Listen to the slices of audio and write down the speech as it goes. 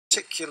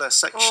particular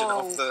section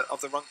of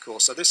the run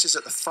course. So this is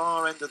at the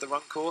far end of the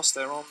run course.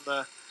 They're on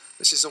the.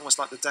 This is almost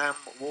like the dam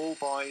wall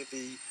by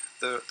the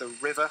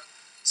river.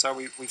 So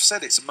we've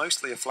said it's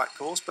mostly a flat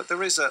course, but there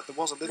was a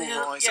little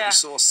rise that we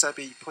saw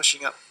Sebi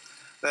pushing up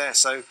there.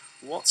 So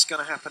what's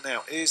going to happen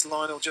now? Is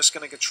Lionel just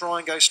going to try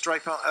and go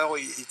straight past? Oh,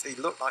 he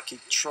looked like he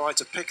tried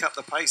to pick up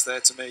the pace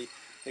there to me.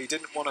 He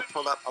didn't want to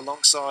pull up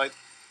alongside.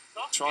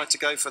 Tried to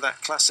go for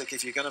that classic.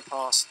 If you're going to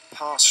pass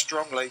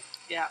strongly.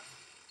 Yeah.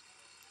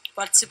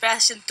 But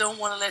Sebastian don't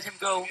want to let him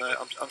go. No,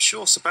 I'm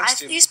sure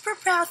Sebastian. He's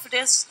prepared for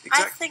this.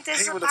 Exactly. I think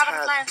this is he a would part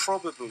have of the had plan.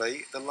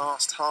 probably the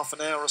last half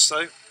an hour or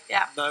so.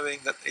 Yeah. Knowing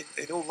that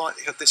in all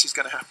likelihood this is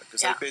going to happen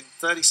because they've been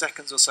 30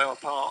 seconds or so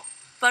apart.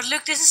 But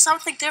look, this is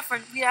something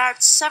different. We are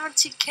at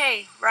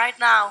 17k right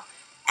now,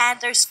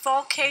 and there's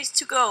 4k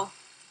to go.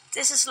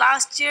 This is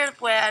last year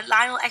where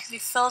Lionel actually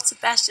felt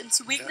Sebastian's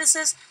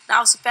weaknesses. Yeah.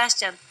 Now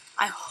Sebastian,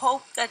 I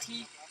hope that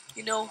he,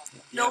 knows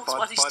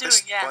what he's doing.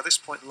 By this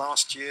point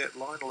last year,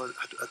 Lionel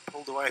had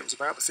pulled away. It was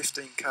about the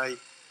 15k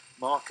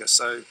marker.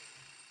 So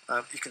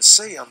you can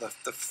see on the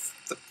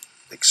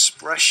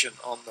expression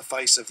on the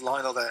face of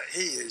Lionel there,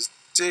 he is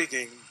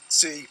digging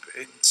deep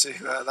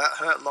into that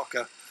hurt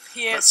locker.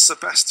 That's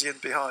Sebastian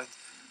behind.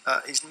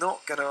 He's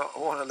not going to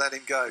want to let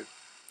him go.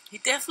 He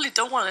definitely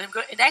don't want to let him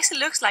go. It actually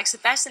looks like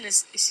Sebastian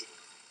is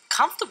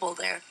comfortable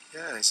there.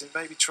 Yeah, he's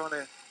maybe trying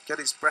to get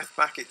his breath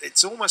back.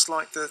 It's almost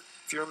like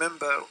if you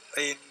remember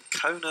in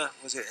Kona,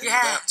 was it in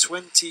about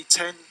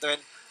 2010, then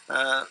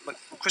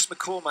Chris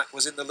McCormack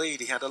was in the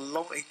lead. He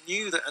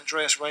knew that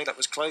Andreas Raelert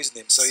was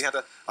closing him, so he had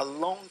a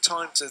long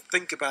time to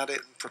think about it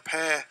and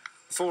prepare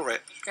for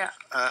it. Yeah.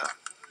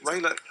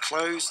 Raelert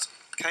closed,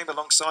 came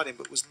alongside him,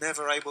 but was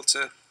never able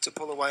to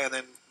pull away, and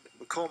then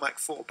McCormack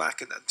fought back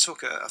and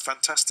took a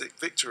fantastic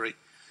victory.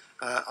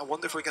 I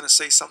wonder if we're going to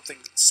see something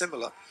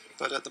similar,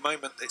 but at the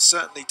moment it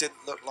certainly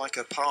didn't look like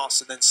a pass,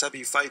 and then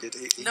Sebi faded.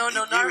 He knew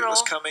it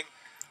was coming.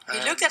 He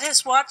looked at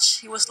his watch.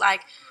 He was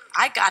like,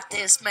 "I got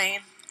this,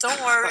 man.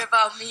 Don't worry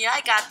about me.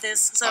 I got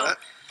this." So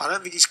I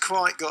don't think he's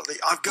quite got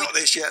I've got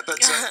this yet, but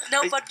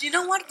no. But you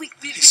know what?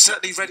 He's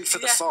certainly ready for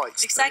the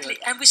fight. Exactly,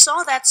 and we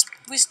saw that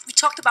we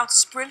talked about the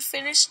sprint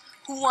finish.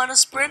 Who won a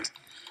sprint?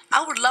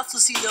 I would love to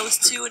see those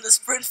two in a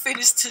sprint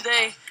finish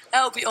today.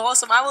 That would be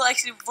awesome. I will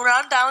actually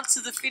run down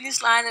to the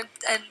finish line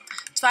and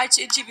try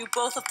to interview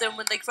both of them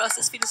when they cross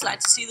this finish line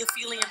to see the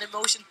feeling and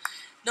emotion.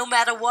 No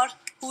matter what,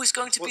 who is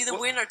going to be the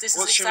winner? This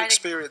is exciting. What's your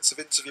experience of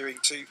interviewing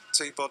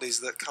two bodies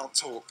that can't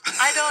talk?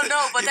 I don't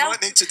know, but you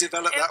might need to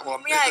develop that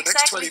one in the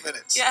next 20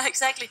 minutes. Yeah,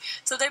 exactly.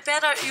 So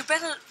you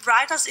better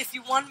write us if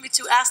you want me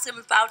to ask them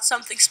about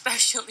something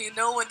special,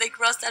 when they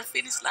cross that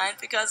finish line,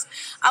 because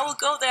I will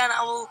go there and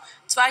I will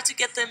try to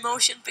get the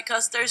emotion,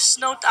 because there's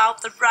no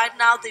doubt that right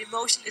now the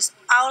emotion is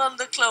out on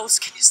the close.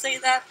 Can you say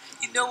that?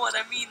 You know what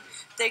I mean?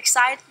 The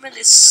excitement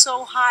is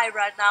so high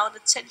right now, and the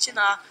tension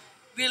are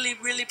really,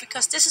 really,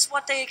 because this is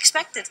what they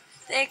expected.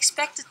 They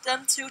expected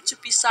them to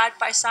be side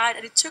by side,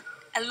 and it took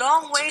a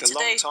long way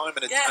today. It took a long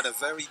time and a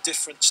very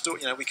different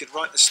story. We could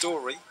write the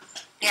story.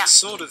 We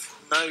sort of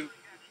know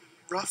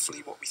roughly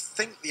what we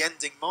think the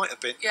ending might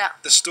have been. Yeah.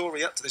 The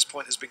story up to this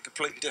point has been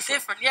completely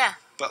different.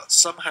 But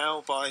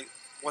somehow, by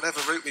whatever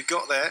route we've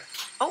got there,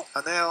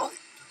 and now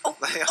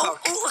they are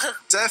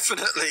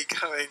definitely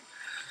going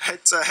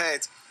head to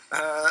head.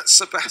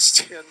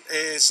 Sebastian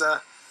is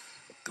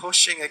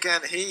pushing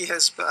again. He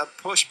has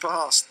pushed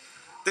past.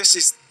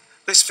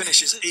 This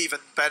finish is even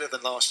better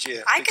than last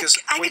year. I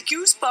get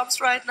goosebumps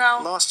right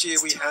now. Last year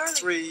we had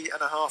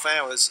 3.5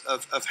 hours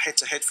of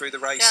head-to-head through the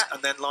race,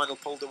 and then Lionel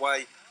pulled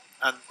away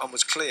and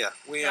was clear.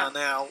 We are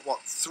now,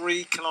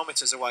 3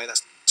 kilometres away.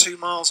 That's 2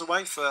 miles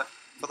away for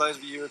those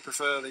of you who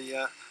prefer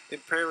the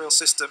imperial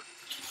system.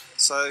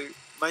 So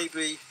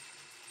maybe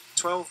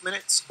 12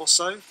 minutes or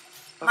so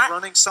of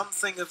running,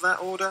 something of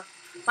that order.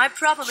 My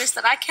problem is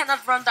that I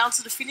cannot run down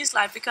to the finish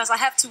line because I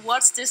have to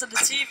watch this on the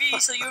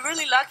TV. So you're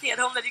really lucky at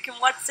home that you can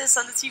watch this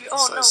on the TV.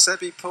 So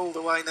Sebi pulled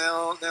away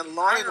now. Now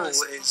Lionel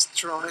is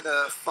trying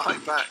to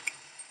fight back.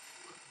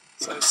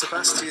 So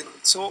Sebastian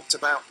talked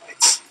about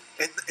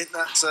in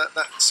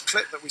that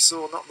clip that we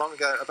saw not long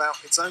ago about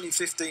it's only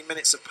 15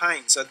 minutes of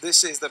pain. So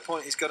this is the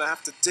point. He's going to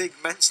have to dig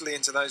mentally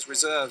into those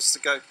reserves to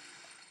go,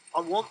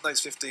 I want those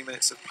 15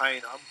 minutes of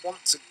pain. I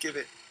want to give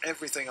it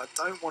everything. I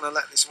don't want to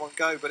let this one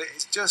go, but it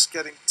is just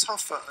getting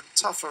tougher and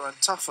tougher and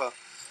tougher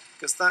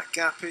because that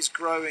gap is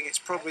growing. It's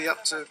probably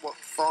up to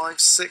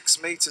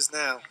 5-6 meters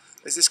now.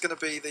 Is this going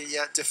to be the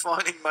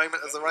defining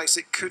moment of the race?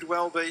 It could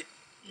well be.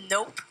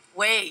 Nope,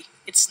 way.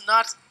 It's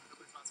not.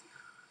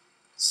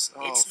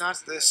 It's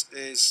not. This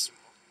is.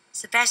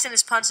 Sebastian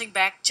is punching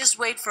back. Just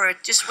wait for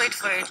it. Just wait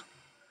for it.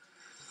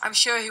 I'm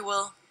sure he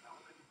will.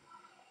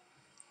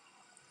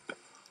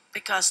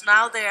 Because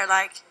now they're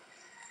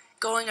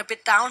going a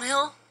bit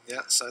downhill.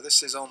 Yeah, so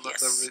this is on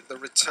the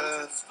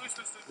return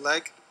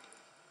leg.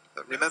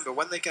 But remember,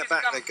 when they get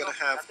back, they're going to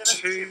have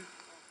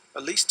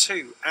at least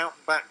two out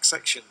and back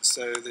sections.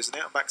 So there's an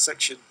out and back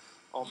section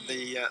on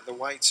the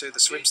way to the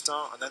swim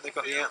start, and then they've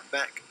got the out and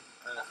back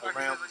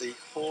around the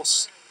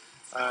horse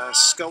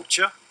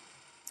sculpture.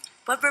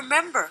 But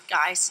remember,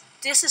 guys,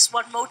 this is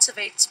what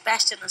motivates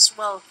Sebastian as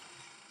well.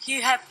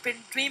 He had been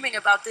dreaming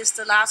about this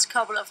the last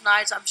couple of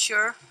nights, I'm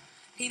sure.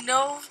 He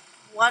knows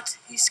what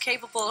he's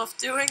capable of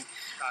doing.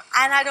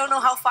 And I don't know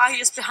how far he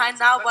is behind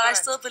now, but I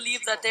still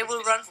believe that they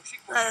will run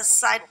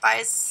side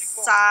by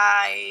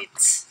side.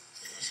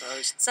 So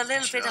It's a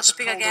little bit of a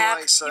bigger pulled gap.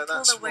 away, so He pulled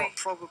that's away. what,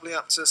 probably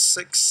up to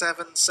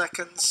 6-7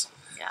 seconds.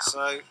 Yeah.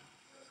 So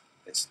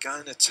it's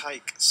going to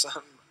take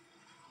some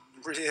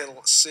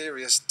real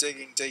serious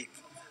digging deep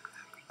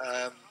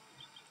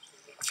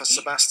for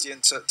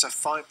Sebastian to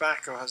fight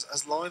back, or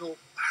has Lionel,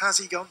 has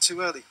he gone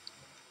too early?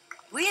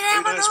 We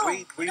never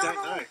know. We don't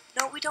know.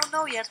 No, we don't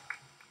know yet.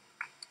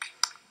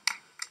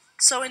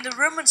 So in the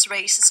women's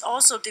race, it's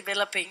also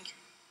developing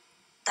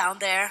down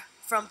there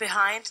from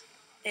behind.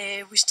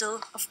 We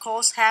still, of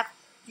course, have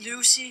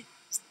Lucy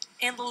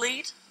in the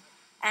lead,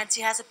 and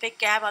she has a big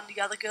gap on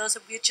the other girls,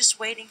 and we're just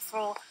waiting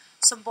for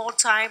some more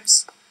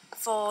times.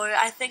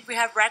 I think we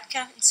have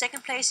Radka in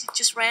second place. He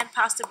just ran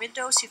past the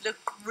windows. He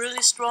looked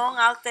really strong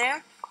out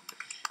there.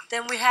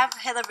 Then we have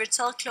Heather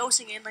Rittel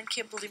closing in on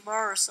Kimberly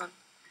Morrison.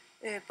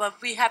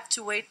 But we have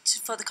to wait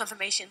for the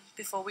confirmation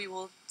before we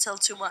will tell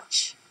too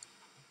much.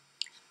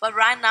 But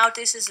right now,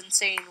 this is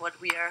insane what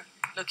we are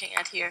looking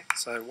at here.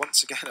 So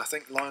once again, I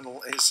think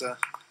Lionel is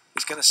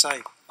going to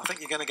say, I think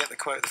you're going to get the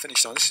quote at the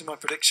finish line. This is my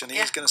prediction.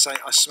 He's going to say,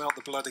 I smelled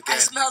the blood again. I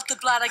smelled the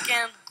blood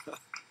again.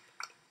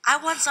 I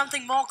want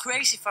something more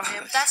crazy from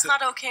him. That's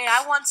not okay.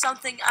 I want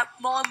something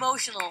more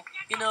emotional,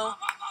 you know.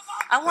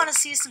 I want to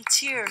see some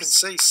tears. You can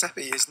see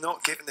Seppi is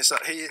not giving this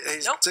up.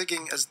 He's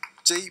digging as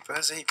deep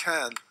as he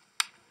can.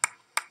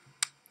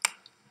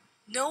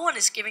 No one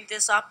is giving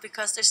this up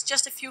because there's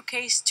just a few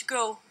Ks to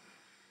go.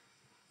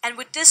 And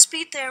with this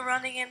speed they're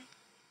running in,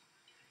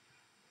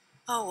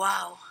 oh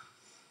wow.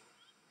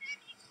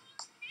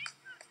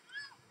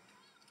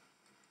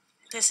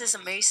 This is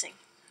amazing.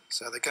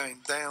 So they're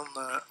going down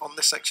on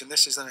this section.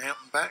 This is an out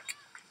and back.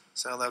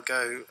 So they'll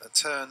go a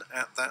turn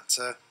at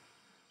that,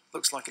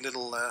 looks like a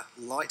little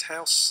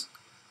lighthouse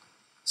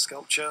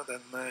sculpture.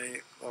 Then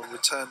they'll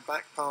return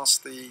back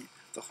past the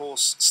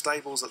horse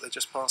stables that they're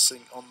just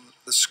passing on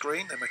the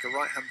screen. They make a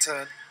right-hand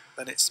turn.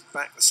 Then it's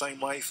back the same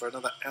way for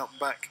another out and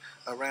back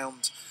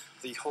around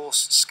the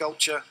horse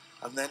sculpture.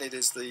 And then it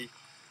is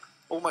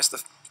almost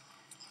the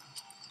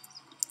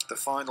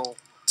final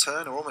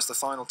turn, or almost the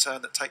final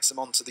turn, that takes them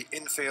onto the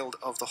infield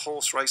of the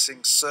horse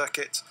racing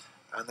circuit,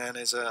 and then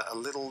is a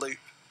little loop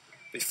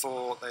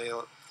before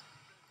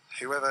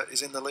whoever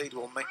is in the lead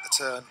will make the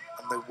turn,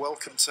 and the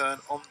welcome turn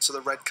onto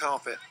the red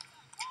carpet.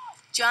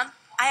 John,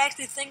 I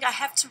actually think I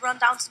have to run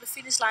down to the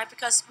finish line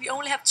because we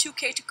only have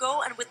 2K to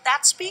go, and with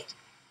that speed,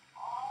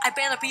 I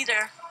better be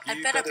there.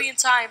 I better be in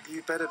time.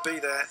 You better be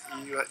there.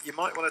 You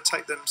might want to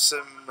take them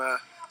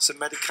some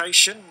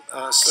medication,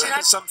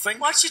 something.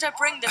 What should I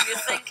bring them, you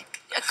think?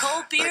 A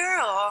cold beer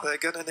or? They're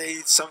going to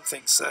need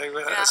something.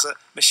 So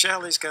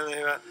Michelle is going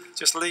to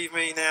just leave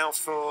me now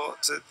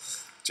to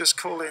just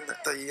call in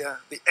the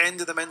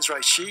end of the men's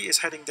race. She is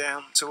heading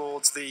down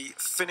towards the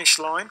finish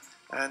line,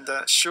 and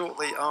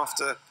shortly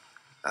after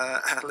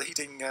our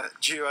leading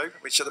duo,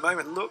 which at the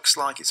moment looks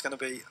like it's going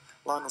to be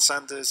Lionel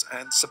Sanders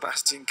and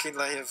Sebastian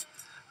Kienle, have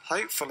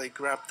hopefully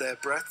grabbed their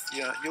breath.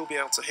 Yeah, you'll be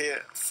able to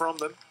hear from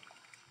them.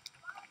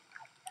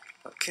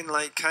 But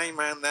Kienle came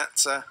around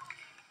that,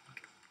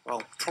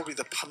 well, probably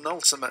the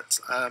penultimate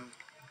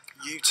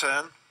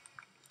U-turn,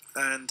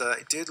 and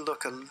it did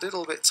look a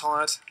little bit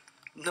tired.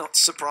 Not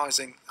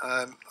surprising.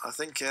 I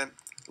think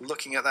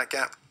looking at that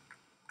gap,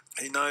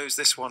 he knows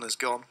this one has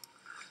gone.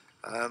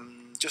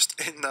 Just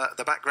in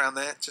the background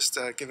there, just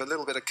give a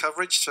little bit of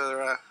coverage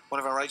to one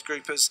of our age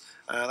groupers.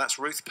 That's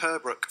Ruth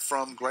Purbrook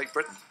from Great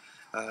Britain.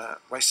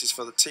 Races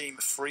for the team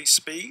Free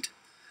Speed,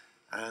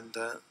 and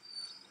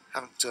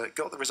haven't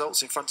got the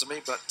results in front of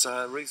me, but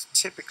Ruth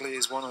typically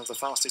is one of the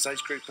fastest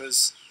age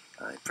groupers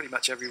in pretty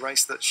much every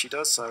race that she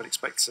does, so I would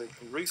expect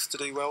Ruth to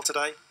do well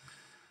today.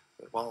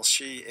 But while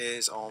she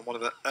is on one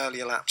of the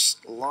earlier laps,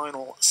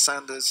 Lionel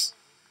Sanders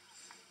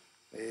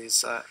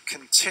is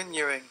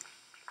continuing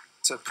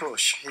to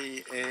push.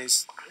 He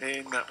is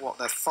in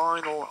the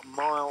final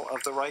mile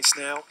of the race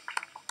now,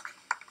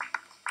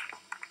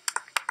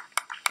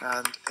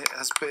 and it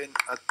has been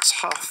a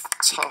tough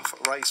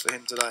race for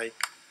him today.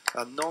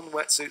 A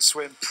non-wetsuit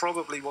swim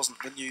probably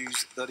wasn't the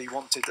news that he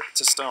wanted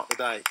to start the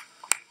day.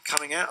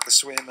 Coming out of the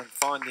swim and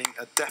finding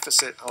a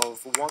deficit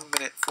of 1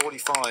 minute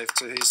 45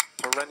 to his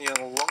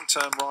perennial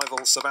long-term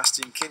rival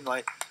Sebastian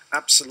Kienle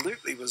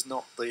absolutely was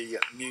not the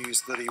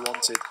news that he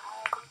wanted.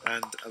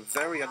 And a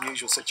very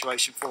unusual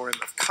situation for him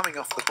of coming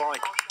off the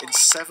bike in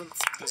 7th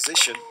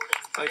position,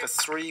 over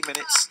 3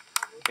 minutes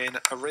in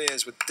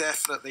arrears, would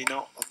definitely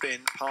not have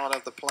been part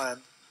of the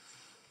plan.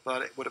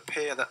 But it would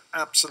appear that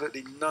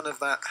absolutely none of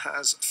that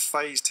has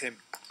fazed him.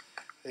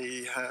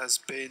 He has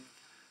been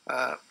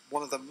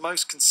one of the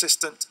most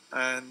consistent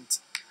and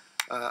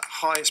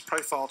highest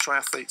profile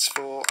triathletes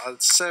for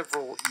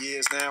several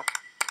years now.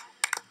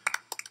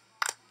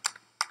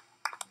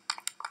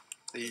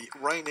 The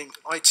reigning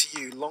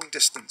ITU long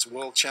distance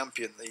world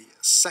champion, the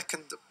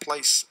 2nd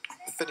place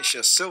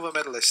finisher, silver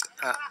medalist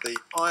at the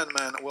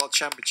Ironman World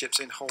Championships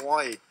in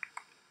Hawaii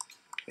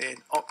in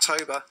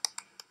October.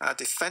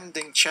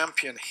 Defending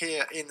champion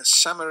here in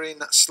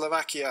Samarin,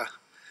 Slovakia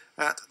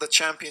at the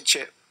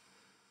championship.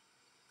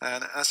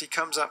 And as he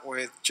comes up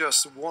with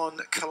just 1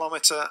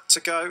 kilometre to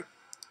go,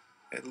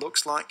 it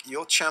looks like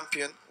your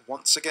champion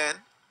once again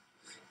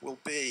will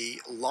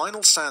be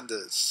Lionel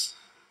Sanders.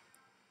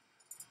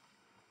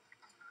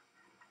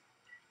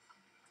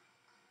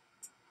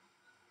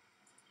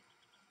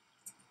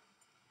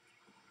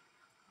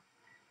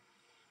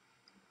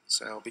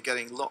 So I'll be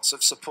getting lots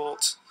of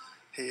support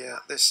here.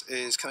 This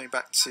is coming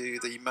back to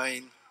the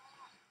main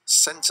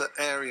centre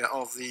area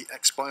of the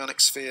Ex-Bionic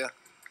Sphere,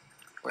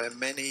 where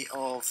many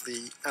of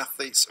the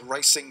athletes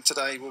racing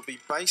today will be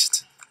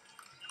based.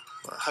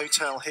 The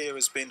hotel here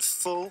has been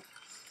full,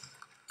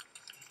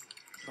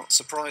 not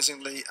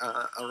surprisingly,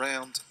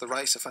 around the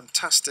race, a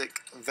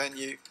fantastic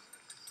venue.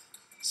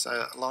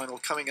 So Lionel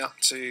coming up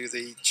to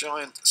the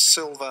giant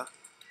silver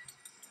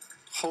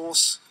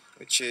horse,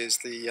 which is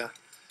the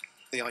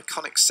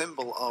iconic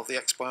symbol of the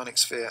Ex-Bionic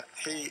Sphere.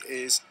 He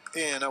is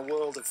in a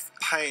world of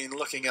pain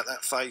looking at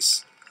that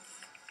face,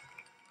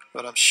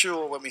 but I'm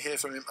sure when we hear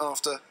from him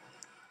after,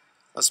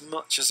 as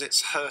much as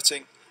it's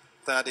hurting,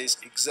 that is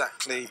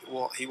exactly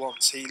what he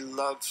wants. He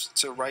loves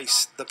to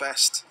race the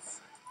best.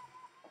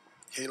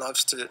 He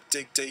loves to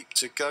dig deep,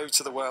 to go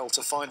to the well,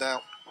 to find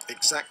out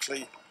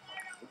exactly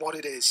what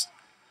it is.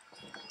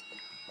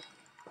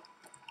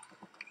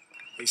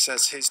 He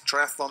says his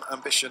triathlon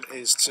ambition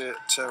is to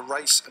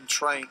race and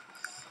train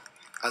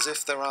as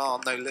if there are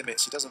no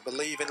limits. He doesn't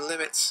believe in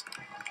limits.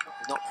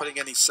 He's not putting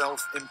any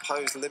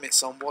self-imposed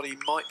limits on what he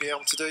might be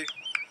able to do.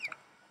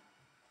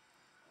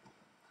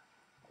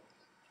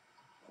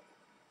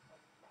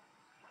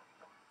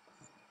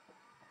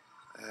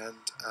 And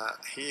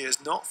he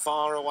is not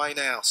far away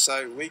now,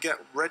 so we get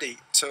ready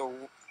to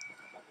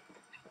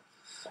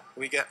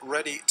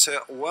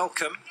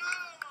welcome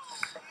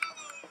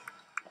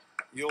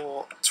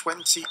your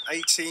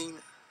 2018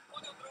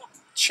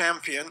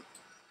 champion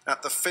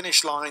at the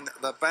finish line.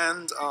 The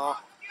band are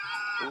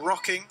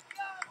rocking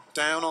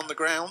down on the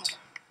ground.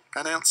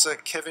 Announcer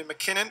Kevin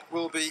McKinnon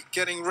will be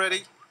getting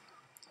ready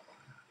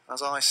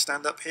as I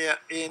stand up here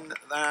in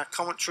our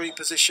commentary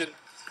position,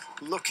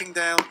 looking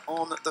down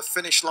on the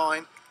finish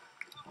line.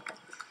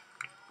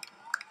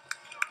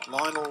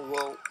 Lionel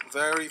will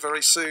very,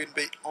 very soon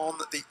be on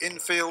the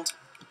infield.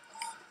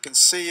 You can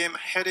see him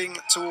heading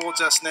towards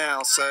us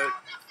now, so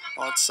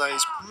I'd say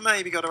he's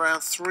maybe got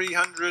around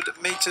 300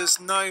 metres,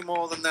 no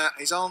more than that.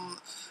 He's on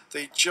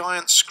the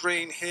giant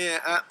screen here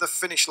at the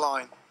finish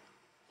line.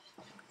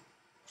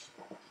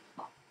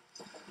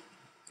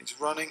 He's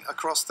running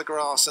across the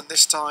grass, and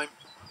this time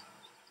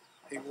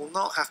he will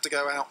not have to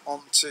go out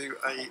onto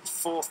a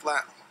 4th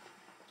lap,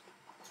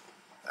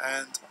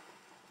 and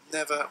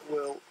never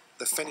will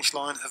the finish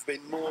line have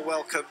been more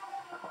welcome.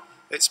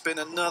 It's been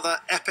another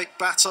epic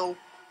battle.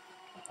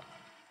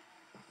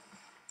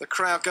 The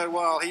crowd go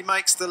wild. He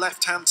makes the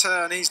left-hand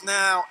turn. He's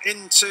now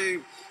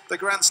into the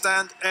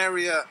grandstand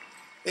area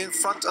in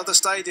front of the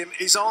stadium.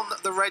 He's on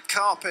the red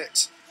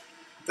carpet.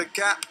 The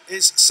gap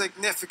is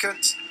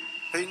significant.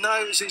 He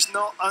knows he's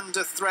not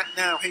under threat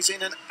now. He's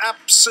in an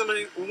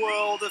absolute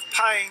world of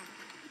pain.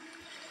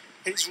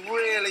 He's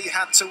really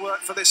had to work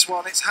for this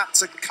one. It's had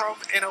to come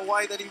in a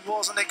way that he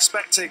wasn't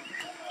expecting.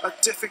 A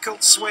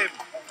difficult swim.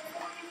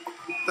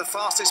 The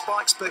fastest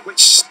bike split, which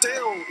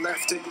still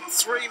left him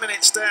 3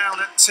 minutes down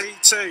at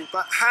T2.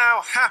 But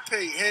how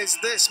happy is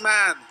this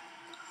man?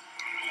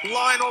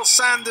 Lionel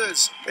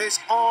Sanders is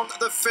on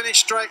the finish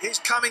straight. He's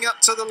coming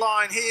up to the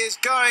line. He is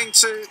going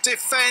to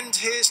defend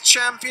his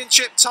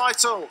championship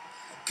title.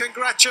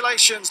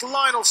 Congratulations,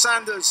 Lionel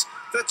Sanders,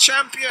 the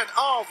champion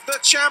of the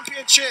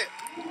championship.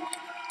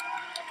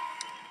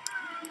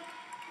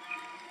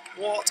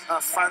 What a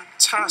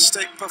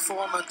fantastic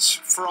performance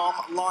from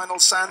Lionel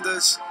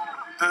Sanders.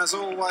 As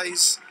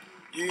always,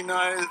 you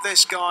know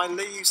this guy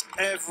leaves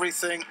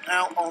everything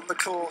out on the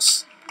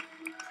course.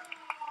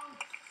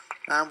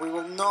 And we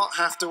will not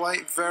have to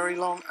wait very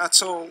long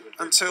at all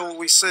until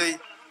we see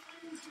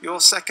your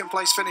 2nd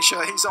place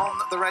finisher. He's on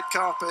the red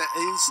carpet.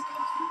 He's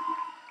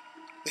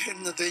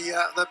in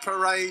the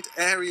parade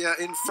area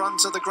in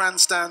front of the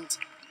grandstand.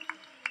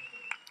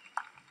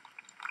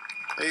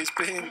 He's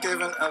being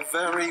given a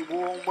very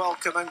warm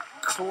welcome, and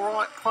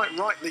quite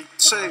rightly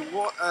too.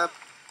 What a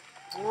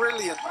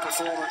brilliant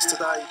performance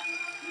today.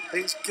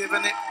 He's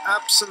given it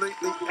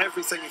absolutely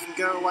everything. He can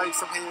go away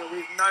from here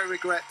with no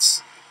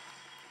regrets.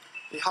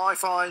 He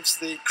high-fives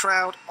the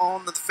crowd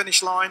on the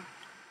finish line.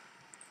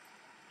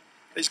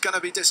 He's going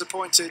to be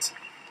disappointed,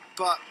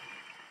 but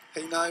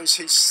he knows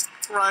he's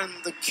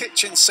thrown the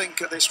kitchen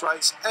sink at this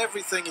race,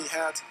 everything he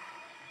had.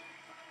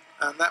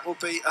 And that will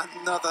be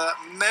another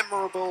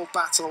memorable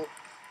battle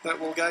that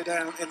will go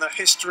down in the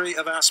history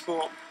of our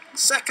sport.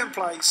 2nd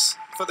place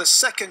for the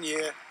 2nd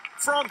year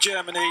from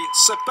Germany,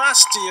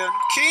 Sebastian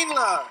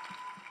Kienle.